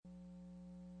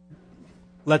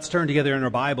Let's turn together in our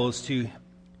Bibles to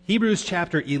Hebrews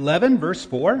chapter 11, verse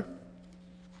 4.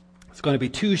 It's going to be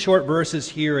two short verses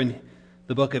here in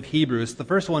the book of Hebrews. The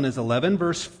first one is 11,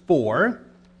 verse 4,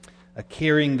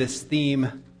 carrying this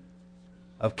theme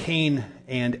of Cain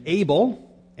and Abel,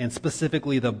 and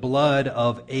specifically the blood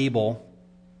of Abel.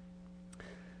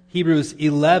 Hebrews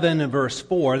 11, verse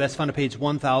 4, that's found on page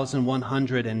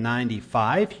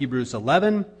 1195. Hebrews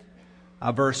 11,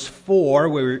 verse 4,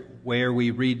 where we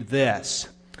read this.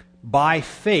 By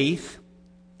faith,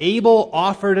 Abel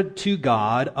offered to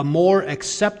God a more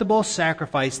acceptable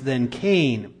sacrifice than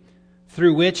Cain,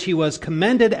 through which he was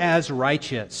commended as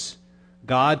righteous,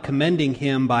 God commending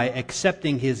him by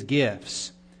accepting his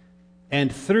gifts.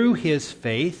 And through his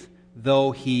faith,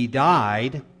 though he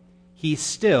died, he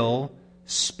still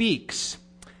speaks.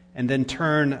 And then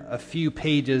turn a few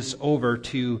pages over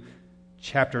to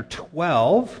chapter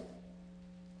 12.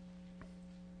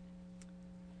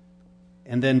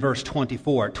 And then verse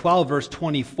 24. 12, verse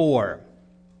 24.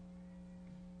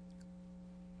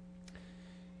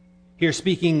 Here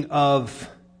speaking of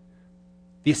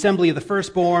the assembly of the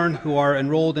firstborn who are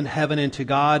enrolled in heaven, and to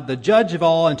God, the judge of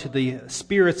all, and to the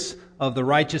spirits of the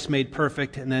righteous made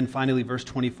perfect. And then finally verse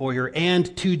 24 here.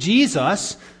 And to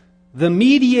Jesus, the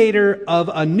mediator of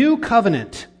a new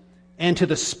covenant, and to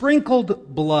the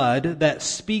sprinkled blood that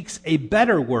speaks a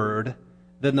better word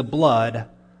than the blood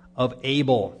of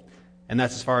Abel. And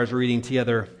that's as far as we're reading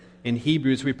together in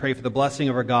Hebrews. We pray for the blessing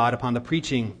of our God upon the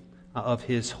preaching of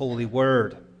His holy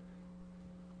word.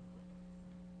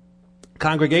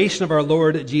 Congregation of our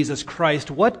Lord Jesus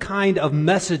Christ, what kind of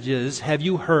messages have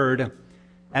you heard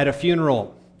at a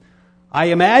funeral? I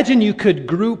imagine you could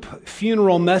group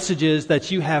funeral messages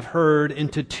that you have heard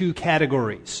into two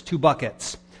categories, two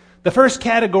buckets. The first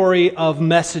category of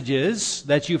messages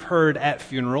that you've heard at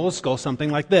funerals go something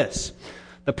like this.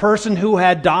 The person who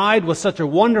had died was such a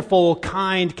wonderful,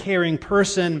 kind, caring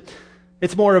person.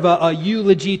 It's more of a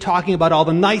eulogy talking about all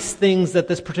the nice things that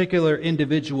this particular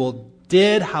individual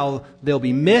did, how they'll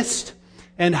be missed,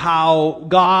 and how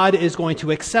God is going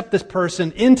to accept this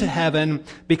person into heaven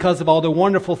because of all the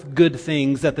wonderful good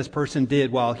things that this person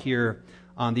did while here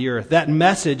on the earth. That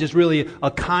message is really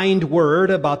a kind word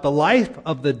about the life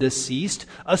of the deceased,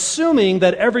 assuming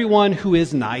that everyone who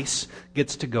is nice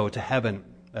gets to go to heaven.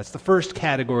 That's the first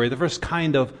category, the first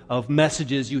kind of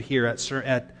messages you hear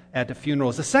at the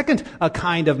funerals. The second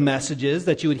kind of messages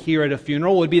that you would hear at a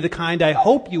funeral would be the kind I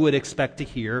hope you would expect to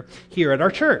hear here at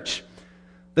our church.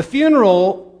 The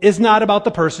funeral is not about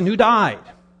the person who died.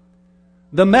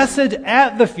 The message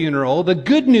at the funeral, the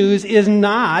good news, is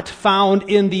not found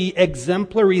in the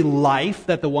exemplary life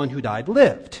that the one who died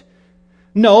lived.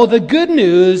 No, the good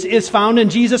news is found in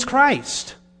Jesus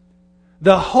Christ.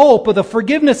 The hope of the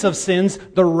forgiveness of sins,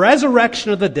 the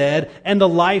resurrection of the dead, and the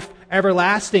life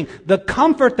everlasting. The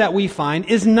comfort that we find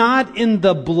is not in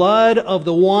the blood of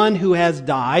the one who has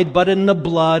died, but in the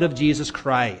blood of Jesus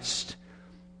Christ.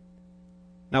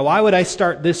 Now, why would I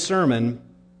start this sermon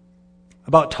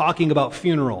about talking about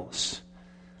funerals?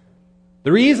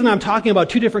 The reason I'm talking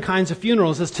about two different kinds of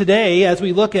funerals is today, as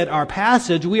we look at our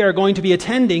passage, we are going to be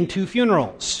attending two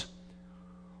funerals.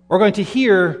 We're going to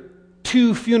hear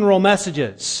two funeral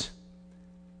messages.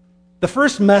 The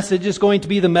first message is going to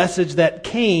be the message that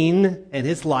Cain and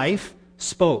his life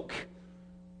spoke.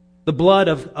 The blood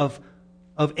of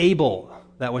Abel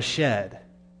that was shed.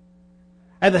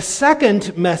 And the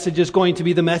second message is going to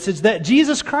be the message that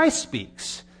Jesus Christ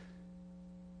speaks.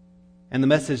 And the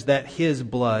message that His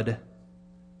blood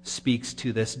speaks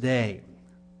to this day.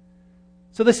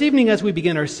 So this evening, as we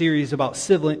begin our series about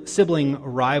sibling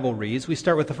rivalries, we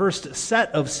start with the first set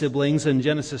of siblings in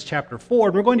Genesis chapter 4,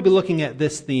 and we're going to be looking at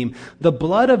this theme. The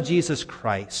blood of Jesus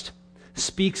Christ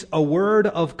speaks a word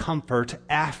of comfort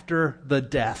after the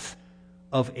death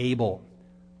of Abel.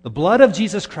 The blood of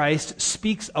Jesus Christ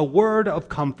speaks a word of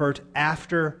comfort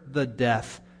after the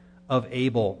death of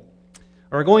Abel.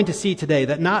 We're going to see today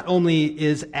that not only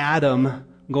is Adam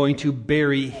going to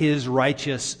bury his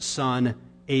righteous son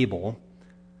Abel,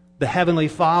 the Heavenly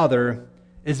Father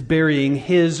is burying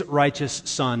His righteous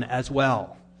Son as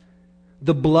well.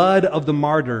 The blood of the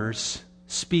martyrs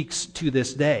speaks to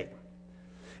this day.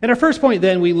 In our first point,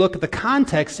 then, we look at the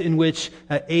context in which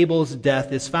Abel's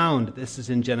death is found. This is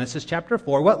in Genesis chapter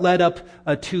 4. What led up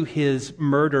to his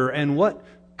murder, and what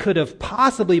could have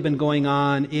possibly been going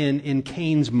on in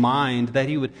Cain's mind that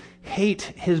he would hate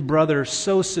his brother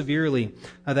so severely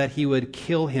that he would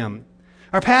kill him.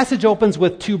 Our passage opens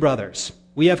with two brothers.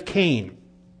 We have Cain.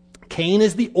 Cain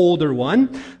is the older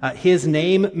one. His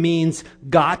name means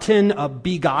gotten,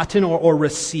 begotten, or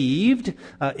received.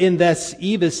 In this,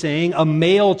 Eve is saying, a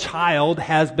male child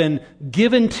has been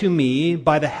given to me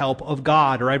by the help of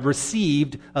God, or I've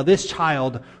received this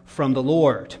child from the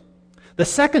Lord. The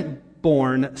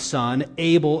second-born son,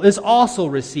 Abel, is also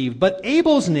received, but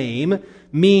Abel's name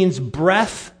means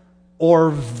breath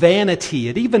or vanity,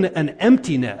 and even an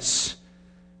emptiness.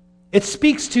 It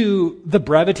speaks to the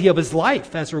brevity of his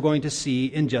life, as we're going to see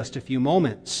in just a few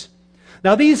moments.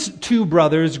 Now, these two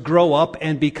brothers grow up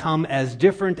and become as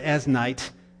different as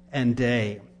night and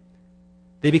day.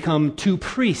 They become two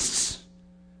priests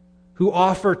who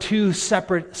offer two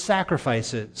separate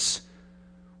sacrifices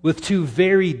with two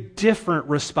very different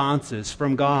responses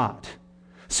from God.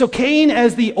 So Cain,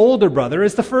 as the older brother,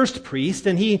 is the first priest,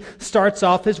 and he starts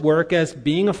off his work as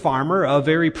being a farmer, a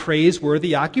very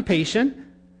praiseworthy occupation.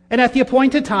 And at the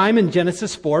appointed time in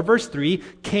Genesis 4, verse 3,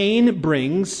 Cain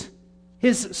brings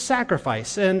his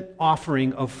sacrifice, an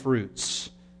offering of fruits.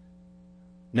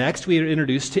 Next, we are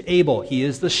introduced to Abel. He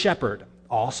is the shepherd,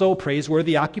 also a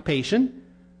praiseworthy occupation.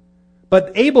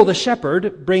 But Abel the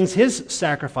shepherd brings his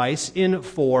sacrifice in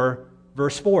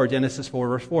verse 4, Genesis 4,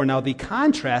 verse 4. Now, the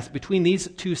contrast between these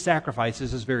two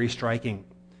sacrifices is very striking,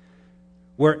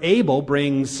 where Abel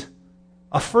brings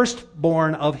a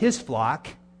firstborn of his flock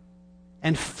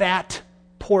and fat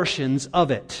portions of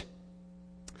it.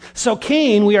 So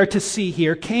Cain, we are to see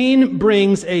here, Cain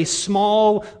brings a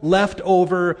small,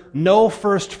 leftover, no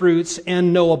first fruits,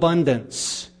 and no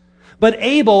abundance. But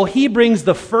Abel, he brings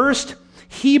the first,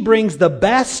 he brings the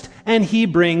best, and he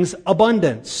brings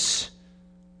abundance.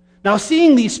 Now,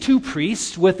 seeing these two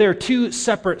priests with their two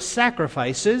separate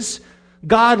sacrifices,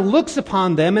 God looks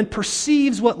upon them and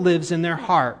perceives what lives in their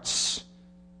hearts.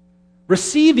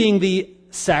 Receiving the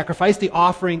sacrifice, the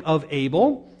offering of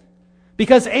Abel,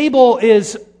 because Abel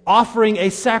is offering a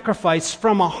sacrifice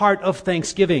from a heart of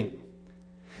thanksgiving.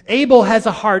 Abel has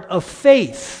a heart of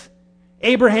faith.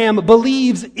 Abraham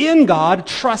believes in God,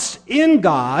 trusts in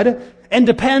God, and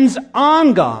depends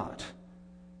on God.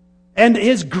 And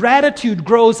his gratitude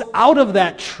grows out of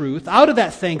that truth, out of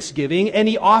that thanksgiving, and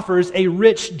he offers a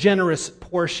rich, generous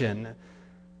portion.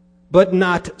 But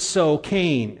not so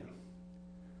Cain.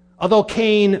 Although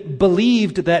Cain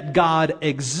believed that God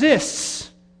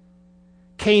exists,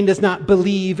 Cain does not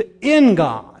believe in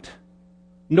God,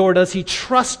 nor does he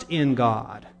trust in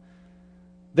God.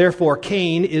 Therefore,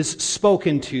 Cain is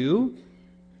spoken to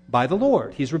by the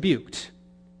Lord. He's rebuked.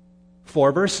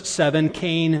 4 verse 7,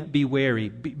 Cain, be wary,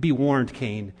 be warned,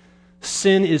 Cain.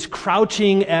 Sin is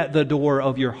crouching at the door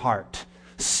of your heart.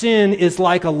 Sin is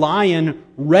like a lion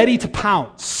ready to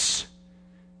pounce.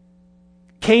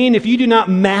 Cain, if you do not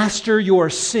master your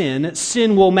sin,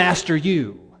 sin will master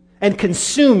you and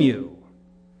consume you.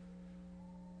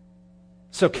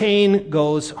 So Cain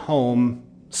goes home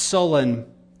sullen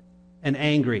and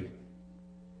angry.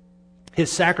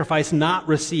 His sacrifice not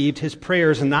received, his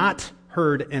prayers not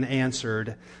heard and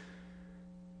answered,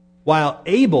 while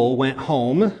Abel went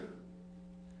home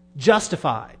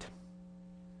justified,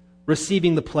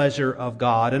 receiving the pleasure of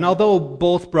God. And although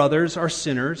both brothers are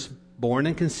sinners, born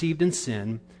and conceived in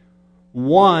sin,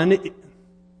 one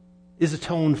is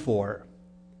atoned for,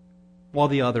 while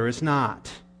the other is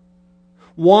not.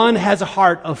 One has a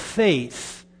heart of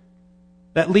faith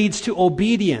that leads to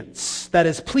obedience, that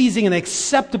is pleasing and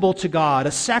acceptable to God,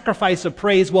 a sacrifice of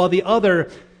praise, while the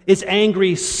other is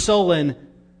angry, sullen,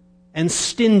 and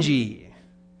stingy.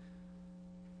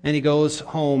 And he goes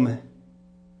home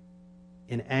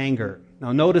in anger.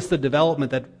 Now notice the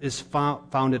development that is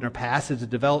found in our passage, the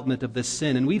development of this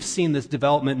sin. And we've seen this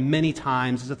development many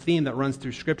times. It's a theme that runs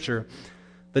through Scripture.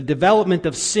 The development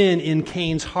of sin in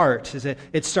Cain's heart is that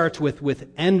it starts with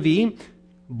envy,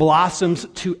 blossoms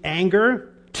to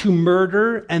anger, to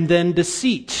murder, and then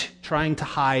deceit, trying to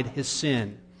hide his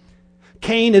sin.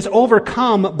 Cain is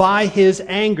overcome by his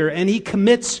anger, and he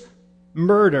commits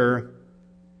murder,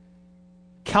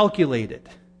 calculated,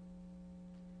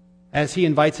 as he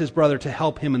invites his brother to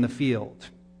help him in the field.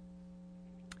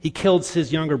 He kills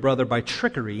his younger brother by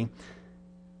trickery,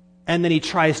 and then he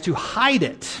tries to hide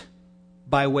it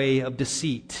by way of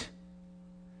deceit.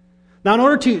 Now, in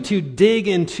order to dig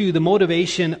into the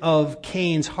motivation of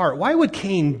Cain's heart, why would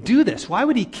Cain do this? Why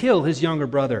would he kill his younger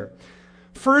brother?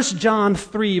 1 John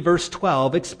 3, verse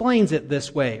 12 explains it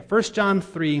this way. 1 John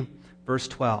 3, verse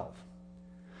 12.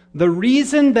 The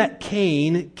reason that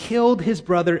Cain killed his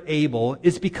brother Abel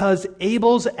is because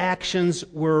Abel's actions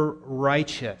were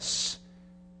righteous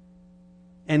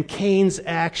and Cain's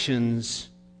actions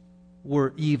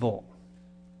were evil.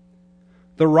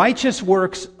 The righteous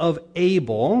works of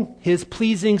Abel, his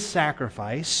pleasing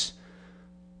sacrifice,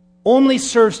 only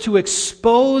serves to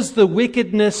expose the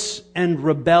wickedness and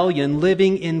rebellion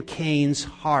living in Cain's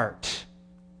heart.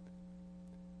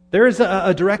 There is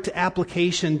a direct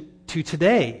application to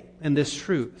today in this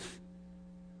truth.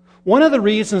 One of the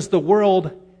reasons the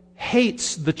world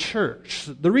hates the church,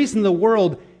 the reason the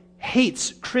world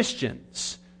hates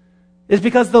Christians, is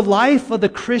because the life of the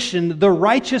Christian, the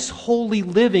righteous, holy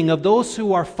living of those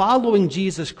who are following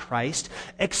Jesus Christ,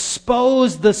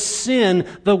 expose the sin,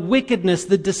 the wickedness,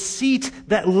 the deceit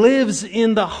that lives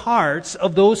in the hearts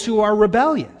of those who are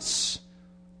rebellious.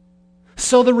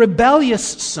 So the rebellious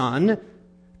son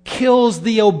kills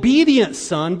the obedient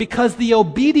son because the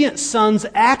obedient son's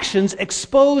actions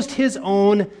exposed his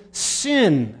own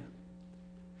sin.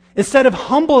 Instead of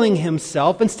humbling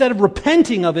himself, instead of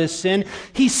repenting of his sin,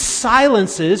 he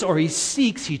silences, or he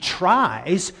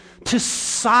tries to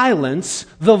silence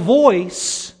the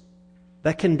voice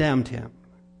that condemned him.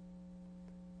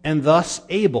 And thus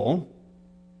Abel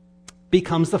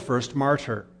becomes the first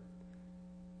martyr.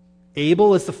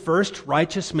 Abel is the first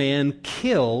righteous man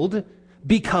killed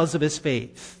because of his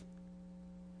faith.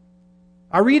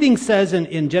 Our reading says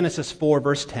in Genesis 4,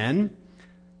 verse 10,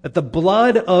 that the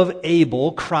blood of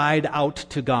Abel cried out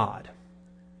to God.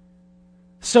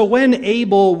 So when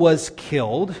Abel was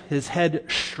killed, his head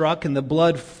struck and the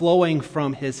blood flowing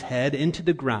from his head into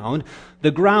the ground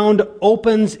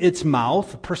opens its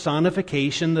mouth,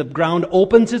 personification, the ground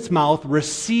opens its mouth,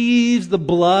 receives the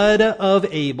blood of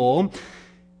Abel.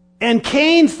 And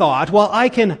Cain thought, well, I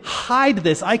can hide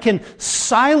this. I can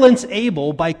silence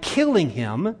Abel by killing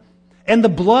him. And the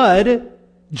blood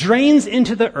drains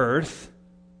into the earth,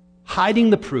 hiding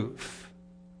the proof.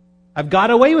 I've got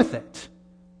away with it.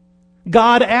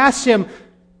 God asks him,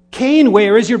 Cain,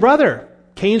 where is your brother?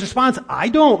 Cain's response, I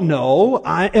don't know.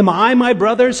 Am I my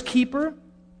brother's keeper?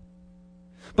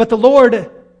 But the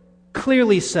Lord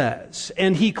clearly says,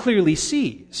 and he clearly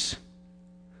sees,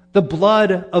 the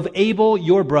blood of Abel,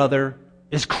 your brother,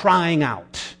 is crying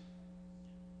out.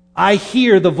 I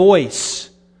hear the voice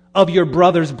of your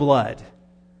brother's blood,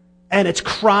 and it's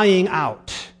crying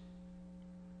out.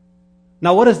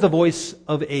 Now, what does the voice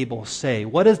of Abel say?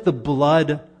 What does the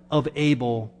blood of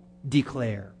Abel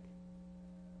declare?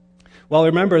 Well,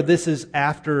 remember, this is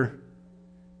after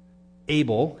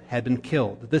Abel had been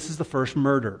killed. This is the first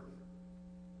murder.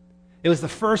 It was the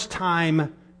first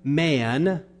time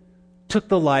man took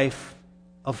the life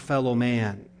of fellow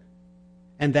man,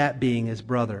 and that being his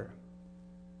brother.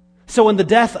 So in the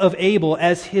death of Abel,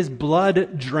 as his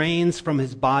blood drains from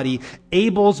his body,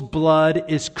 Abel's blood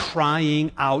is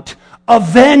crying out,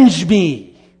 avenge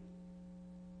me!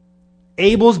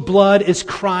 Abel's blood is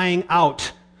crying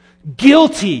out,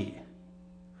 guilty,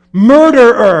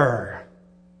 murderer.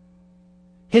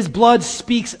 His blood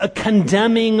speaks a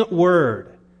condemning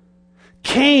word.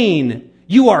 Cain,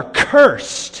 you are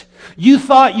cursed. You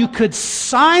thought you could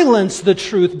silence the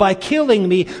truth by killing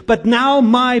me, but now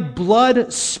my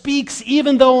blood speaks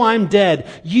even though I'm dead.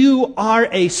 You are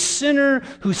a sinner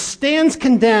who stands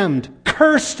condemned,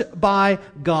 cursed by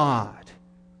God.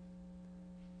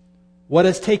 What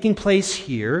is taking place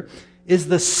here is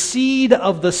the seed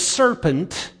of the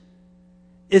serpent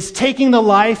is taking the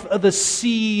life of the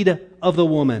seed of the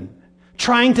woman,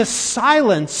 trying to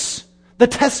silence the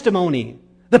testimony,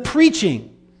 the preaching.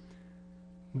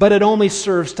 But it only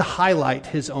serves to highlight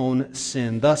his own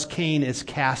sin. Thus, Cain is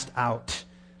cast out.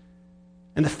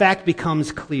 And the fact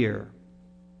becomes clear.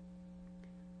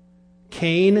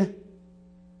 Cain,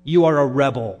 you are a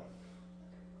rebel.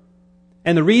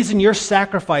 And the reason your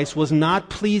sacrifice was not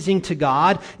pleasing to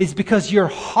God is because your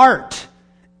heart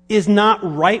is not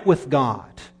right with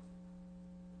God.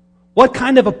 What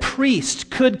kind of a priest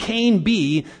could Cain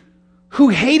be who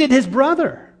hated his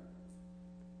brother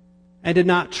and did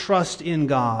not trust in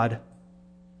God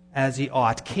as he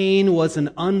ought? Cain was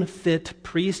an unfit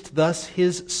priest, thus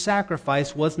his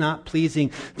sacrifice was not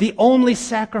pleasing. The only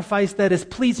sacrifice that is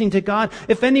pleasing to God,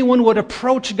 if anyone would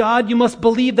approach God, you must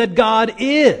believe that God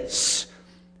is,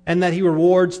 and that he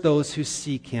rewards those who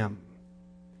seek him.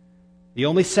 The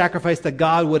only sacrifice that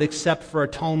God would accept for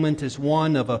atonement is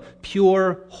one of a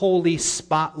pure, holy,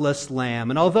 spotless lamb.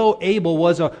 And although Abel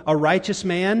was a righteous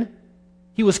man,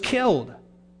 he was killed.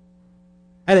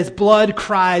 And his blood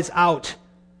cries out,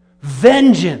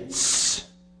 vengeance!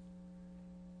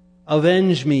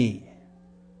 Avenge me.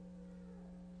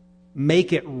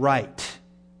 Make it right.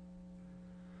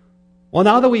 Well,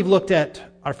 now that we've looked at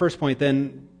our first point,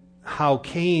 then, how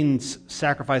Cain's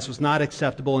sacrifice was not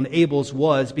acceptable and Abel's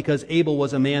was, because Abel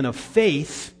was a man of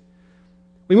faith,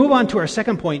 We move on to our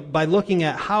second point by looking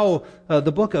at how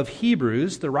the book of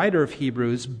Hebrews, the writer of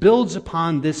Hebrews, builds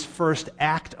upon this first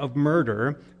act of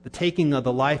murder, the taking of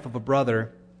the life of a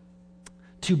brother,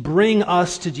 to bring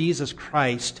us to Jesus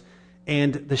Christ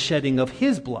and the shedding of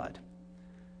his blood.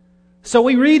 So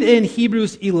we read in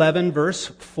Hebrews 11, verse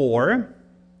 4,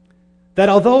 that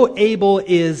although Abel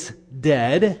is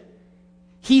dead,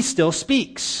 he still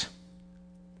speaks.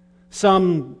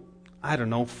 Some,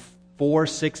 4,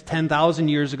 6, 10,000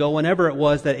 years ago, whenever it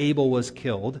was that Abel was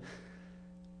killed,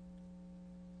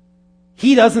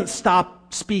 he doesn't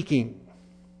stop speaking.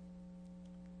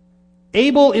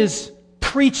 Abel is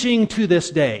preaching to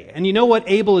this day. And you know what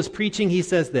Abel is preaching? He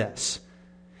says this.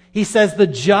 He says, the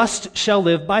just shall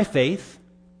live by faith,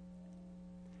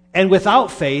 and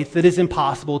without faith it is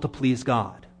impossible to please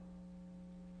God.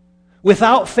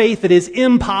 Without faith it is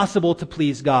impossible to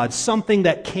please God, something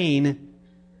that Cain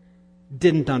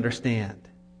didn't understand.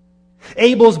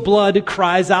 Abel's blood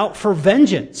cries out for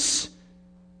vengeance.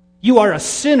 You are a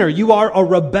sinner. You are a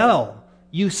rebel.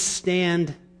 You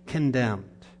stand condemned.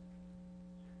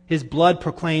 His blood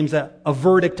proclaims a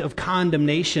verdict of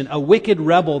condemnation, a wicked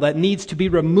rebel that needs to be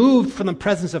removed from the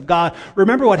presence of God.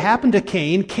 Remember what happened to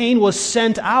Cain. Cain was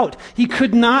sent out. He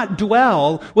could not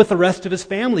dwell with the rest of his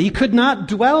family. He could not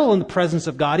dwell in the presence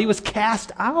of God. He was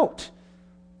cast out.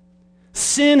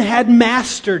 Sin had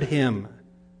mastered him.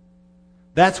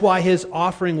 That's why his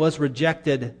offering was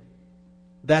rejected.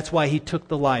 That's why he took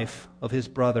the life of his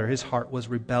brother. His heart was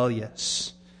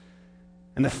rebellious.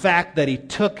 And the fact that he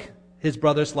took his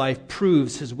brother's life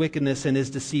proves his wickedness and his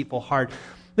deceitful heart.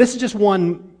 This is just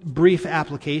one brief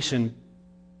application.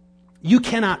 You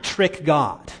cannot trick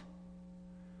God.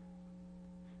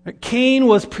 Cain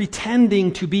was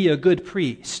pretending to be a good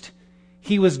priest.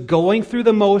 He was going through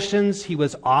the motions. He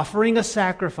was offering a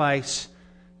sacrifice.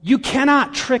 You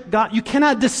cannot trick God. You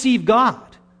cannot deceive God.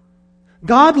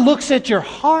 God looks at your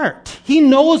heart. He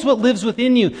knows what lives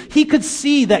within you. He could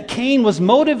see that Cain was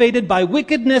motivated by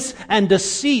wickedness and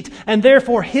deceit, and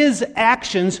therefore his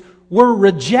actions were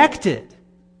rejected.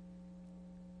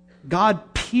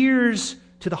 God peers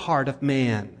to the heart of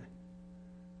man.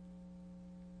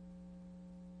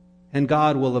 And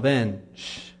God will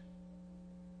avenge.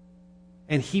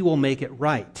 And he will make it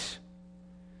right.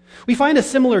 We find a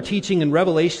similar teaching in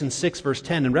Revelation 6, verse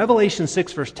 10. In Revelation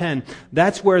 6, verse 10,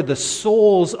 that's where the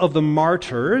souls of the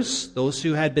martyrs, those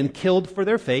who had been killed for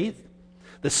their faith,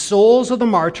 the souls of the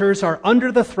martyrs are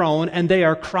under the throne and they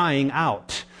are crying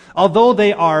out. Although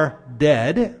they are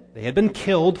dead, they had been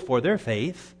killed for their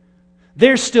faith,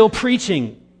 they're still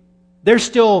preaching. They're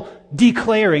still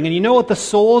declaring. And you know what the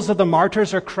souls of the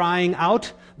martyrs are crying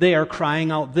out? They are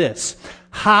crying out this: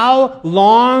 how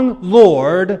long,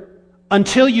 Lord,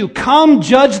 until you come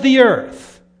judge the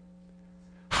earth?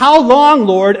 How long,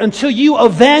 Lord, until you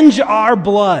avenge our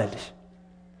blood?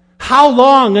 How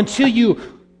long until you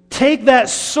take that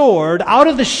sword out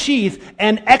of the sheath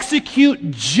and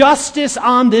execute justice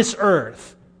on this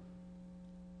earth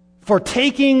for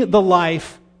taking the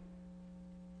life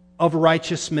of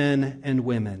righteous men and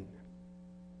women?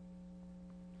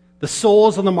 The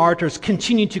souls of the martyrs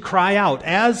continue to cry out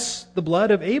as the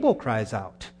blood of Abel cries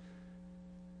out.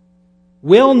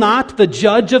 Will not the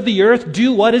judge of the earth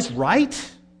do what is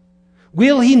right?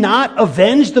 Will he not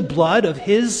avenge the blood of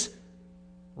his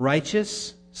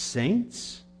righteous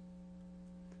saints?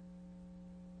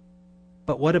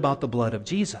 But what about the blood of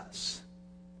Jesus?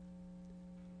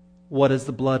 What does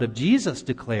the blood of Jesus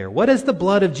declare? What is the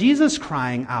blood of Jesus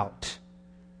crying out?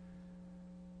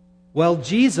 Well,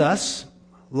 Jesus,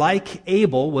 like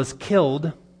Abel, was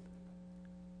killed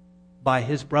by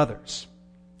his brothers.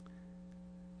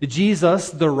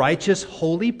 Jesus, the righteous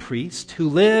holy priest who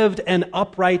lived an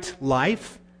upright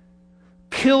life,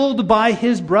 killed by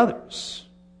his brothers.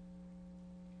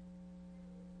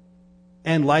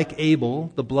 And like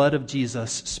Abel, the blood of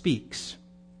Jesus speaks.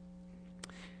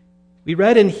 We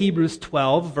read in Hebrews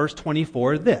 12, verse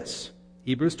 24, this.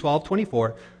 Hebrews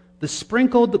 12:24. The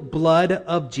sprinkled blood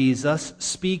of Jesus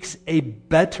speaks a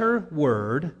better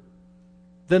word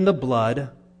than the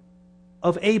blood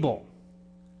of Abel.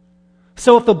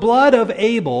 So if the blood of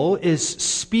Abel is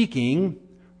speaking,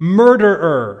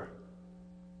 murderer,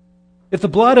 if the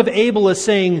blood of Abel is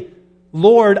saying,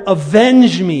 Lord,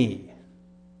 avenge me,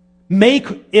 make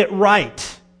it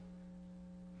right,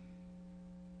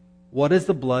 what is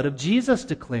the blood of Jesus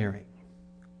declaring?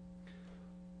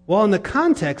 Well, in the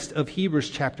context of Hebrews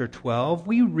chapter 12,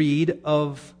 we read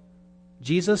of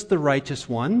Jesus, the righteous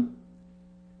one,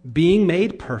 being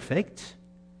made perfect,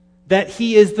 that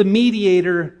he is the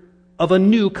mediator of a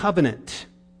new covenant.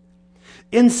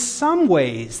 In some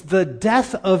ways, the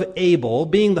death of Abel,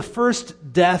 being the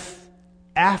first death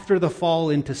after the fall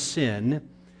into sin,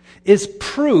 is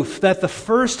proof that the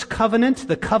first covenant,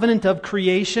 the covenant of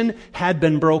creation, had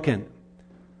been broken.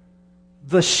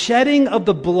 The shedding of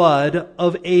the blood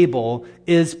of Abel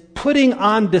is putting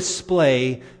on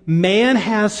display man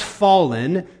has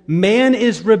fallen, man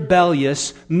is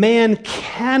rebellious, man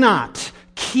cannot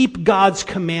keep God's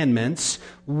commandments,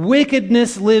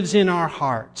 wickedness lives in our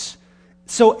hearts.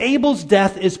 So Abel's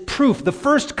death is proof. The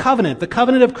first covenant, the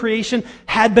covenant of creation,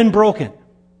 had been broken.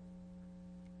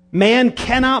 Man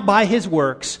cannot, by his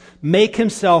works, make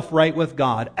himself right with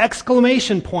God.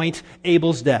 Exclamation point,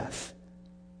 Abel's death.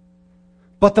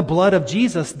 But the blood of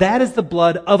Jesus, that is the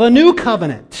blood of a new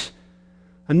covenant.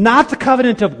 Not the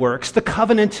covenant of works, the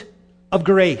covenant of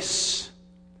grace.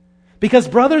 Because,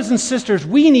 brothers and sisters,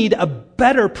 we need a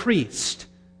better priest,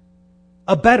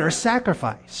 a better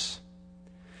sacrifice.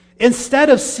 Instead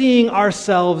of seeing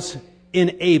ourselves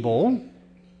in Abel,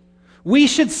 we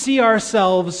should see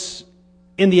ourselves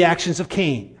in the actions of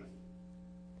Cain.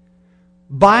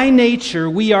 By nature,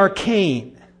 we are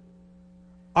Cain.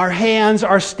 Our hands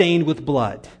are stained with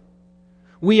blood.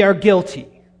 We are guilty.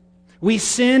 We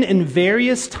sin in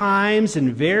various times,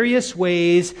 in various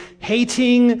ways,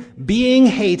 hating, being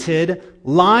hated,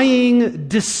 lying,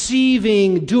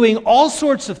 deceiving, doing all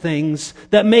sorts of things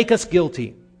that make us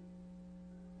guilty.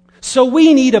 So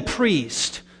we need a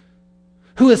priest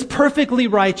who is perfectly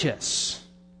righteous.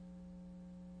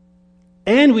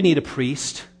 And we need a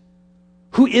priest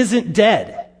who isn't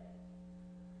dead.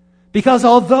 Because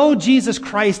although Jesus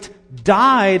Christ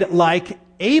died like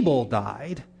Abel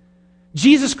died,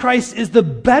 Jesus Christ is the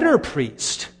better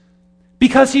priest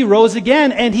because he rose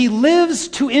again and he lives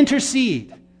to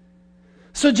intercede.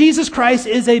 So Jesus Christ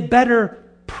is a better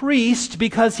priest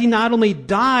because he not only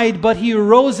died, but he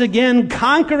rose again,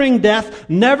 conquering death,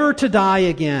 never to die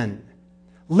again.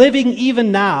 Living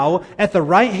even now at the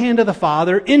right hand of the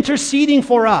Father, interceding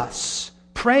for us,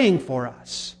 praying for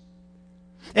us.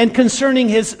 And concerning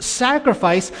his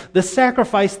sacrifice, the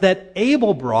sacrifice that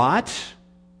Abel brought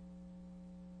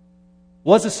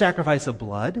was a sacrifice of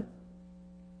blood,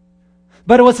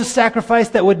 but it was a sacrifice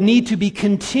that would need to be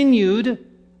continued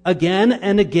again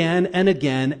and again and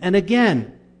again and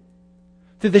again.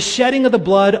 Through the shedding of the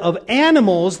blood of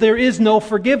animals, there is no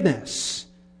forgiveness.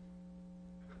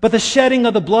 But the shedding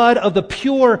of the blood of the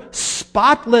pure,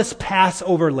 spotless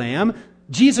Passover lamb,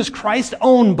 Jesus Christ's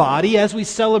own body, as we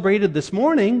celebrated this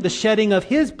morning, the shedding of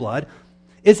his blood,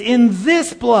 is in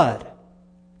this blood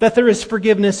that there is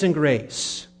forgiveness and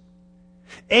grace.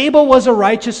 Abel was a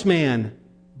righteous man,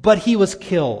 but he was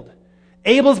killed.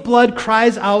 Abel's blood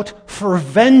cries out for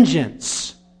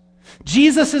vengeance.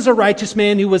 Jesus is a righteous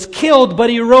man who was killed, but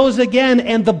he rose again,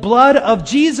 and the blood of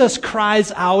Jesus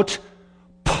cries out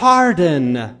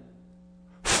pardon,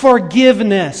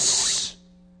 forgiveness.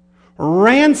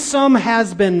 Ransom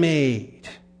has been made.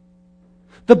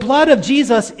 The blood of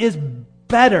Jesus is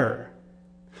better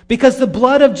because the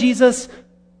blood of Jesus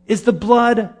is the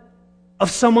blood of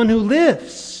someone who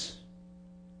lives.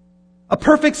 A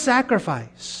perfect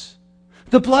sacrifice.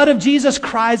 The blood of Jesus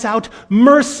cries out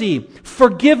mercy,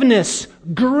 forgiveness,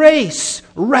 grace,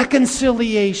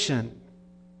 reconciliation.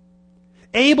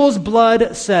 Abel's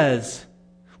blood says,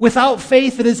 without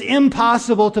faith it is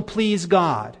impossible to please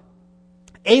God.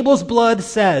 Abel's blood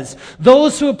says,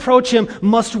 those who approach him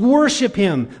must worship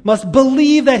him, must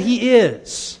believe that he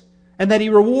is, and that he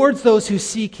rewards those who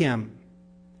seek him.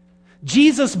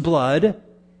 Jesus' blood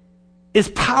is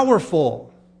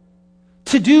powerful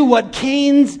to do what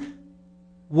Cain's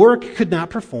work could not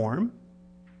perform,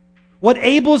 what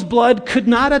Abel's blood could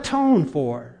not atone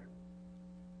for,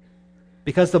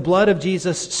 because the blood of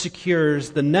Jesus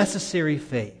secures the necessary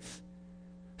faith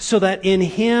so that in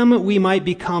him we might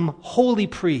become holy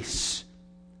priests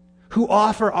who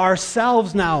offer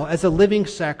ourselves now as a living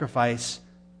sacrifice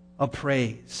of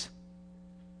praise,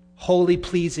 holy,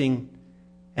 pleasing,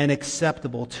 and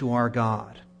acceptable to our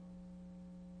God.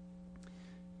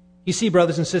 You see,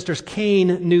 brothers and sisters, Cain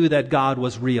knew that God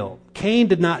was real. Cain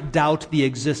did not doubt the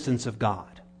existence of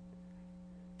God.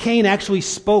 Cain actually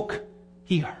spoke.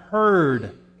 He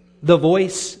heard the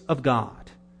voice of God.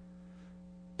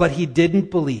 But he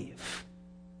didn't believe.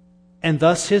 And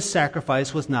thus his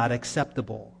sacrifice was not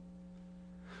acceptable.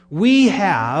 We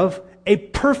have a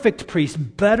perfect priest,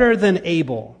 better than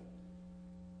Abel,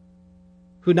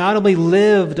 who not only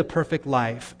lived a perfect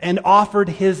life and offered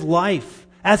his life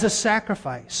as a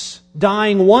sacrifice,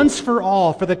 dying once for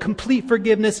all for the complete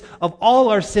forgiveness of all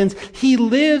our sins. He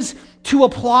lives to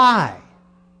apply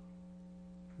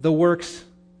the works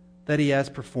that he has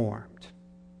performed.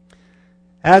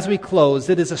 As we close,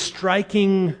 it is a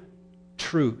striking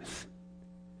truth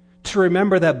to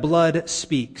remember that blood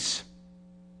speaks.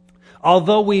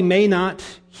 Although we may not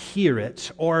hear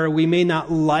it, or we may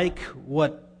not like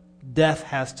what death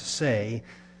has to say,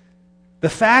 the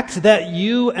fact that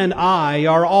you and I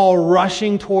are all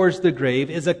rushing towards the grave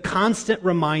is a constant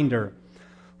reminder.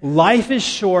 Life is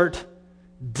short,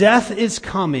 death is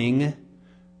coming,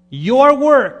 your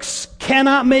works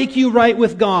cannot make you right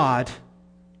with God.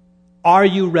 Are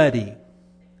you ready?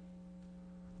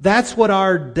 That's what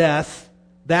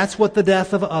that's what the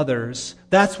death of others,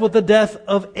 that's what the death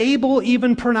of Abel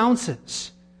even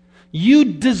pronounces. You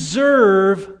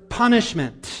deserve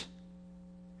punishment.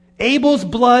 Abel's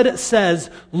blood says,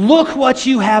 look what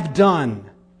you have done.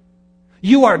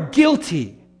 You are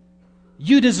guilty.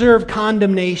 You deserve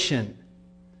condemnation.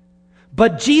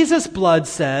 But Jesus' blood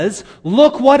says,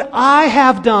 look what I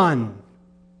have done.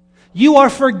 You are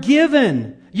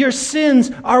forgiven. Your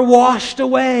sins are washed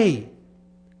away.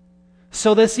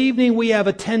 So this evening we have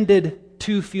attended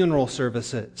 2 funeral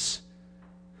services.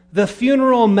 The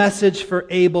funeral message for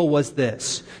Abel was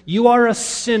this: you are a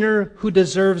sinner who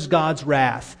deserves God's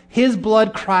wrath. His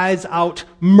blood cries out,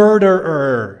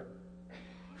 murderer.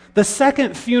 The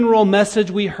second funeral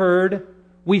message we heard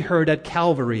at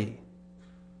Calvary.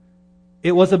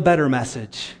 It was a better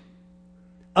message.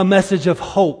 A message of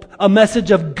hope. A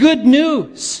message of good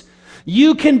news.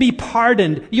 You can be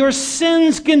pardoned. Your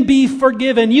sins can be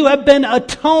forgiven. You have been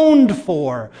atoned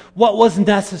for. What was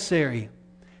necessary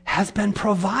has been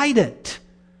provided.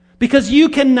 Because you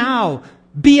can now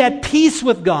be at peace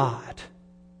with God,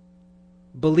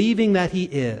 believing that He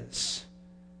is,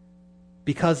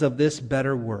 because of this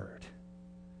better word.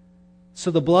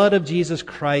 So the blood of Jesus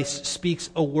Christ speaks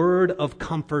a word of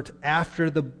comfort after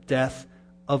the death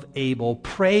of Abel.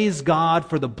 Praise God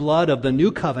for the blood of the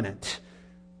new covenant,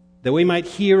 that we might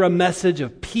hear a message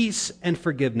of peace and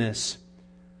forgiveness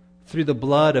through the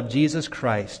blood of Jesus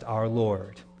Christ our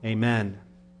Lord. Amen.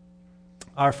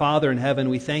 Our Father in heaven,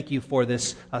 we thank you for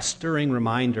this stirring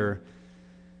reminder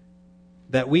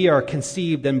that we are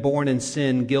conceived and born in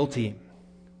sin, guilty,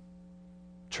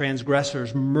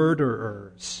 transgressors,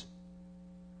 murderers.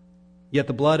 Yet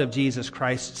the blood of Jesus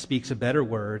Christ speaks a better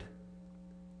word,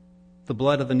 the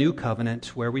blood of the new covenant,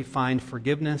 where we find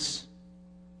forgiveness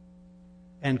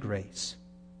and grace.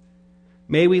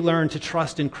 May we learn to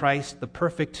trust in Christ, the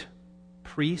perfect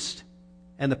priest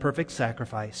and the perfect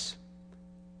sacrifice,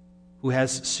 who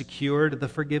has secured the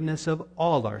forgiveness of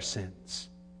all our sins.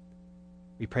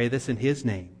 We pray this in His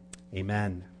name.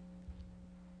 Amen.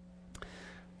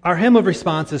 Our hymn of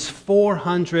response is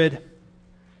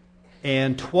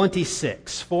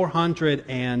 426.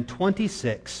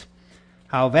 426.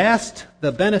 How vast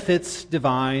the benefits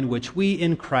divine which we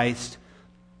in Christ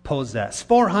possess.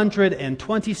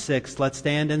 426. Let's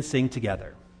stand and sing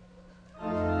together.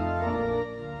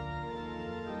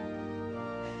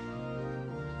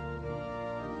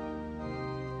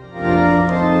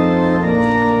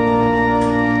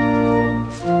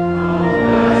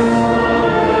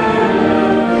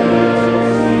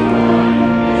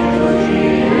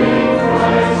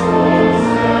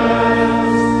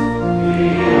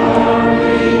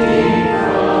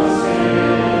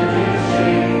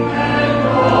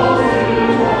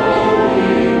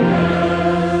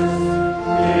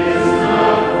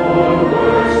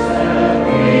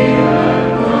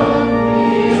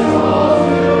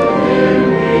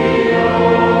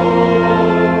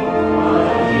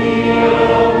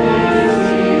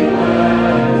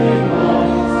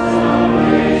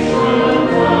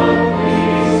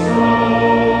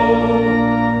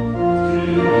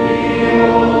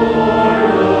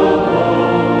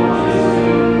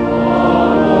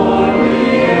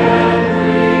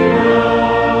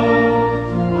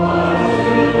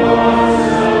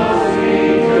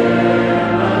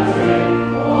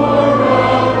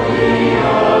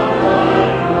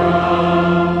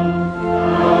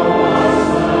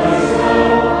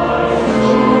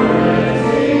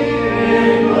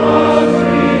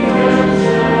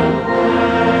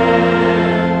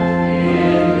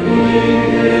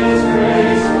 His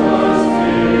grace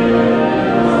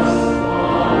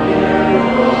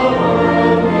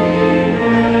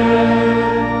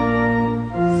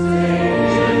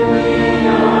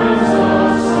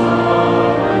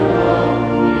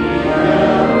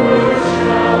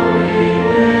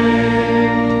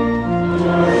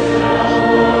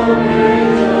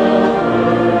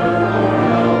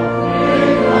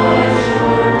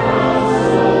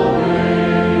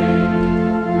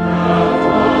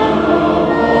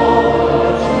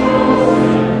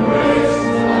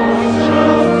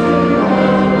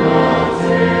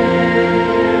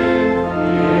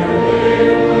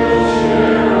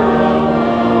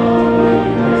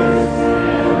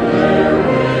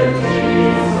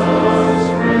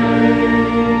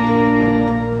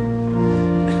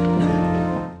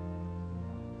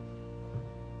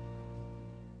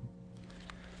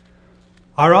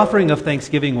Our offering of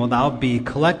thanksgiving will now be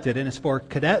collected, and it's for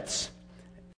cadets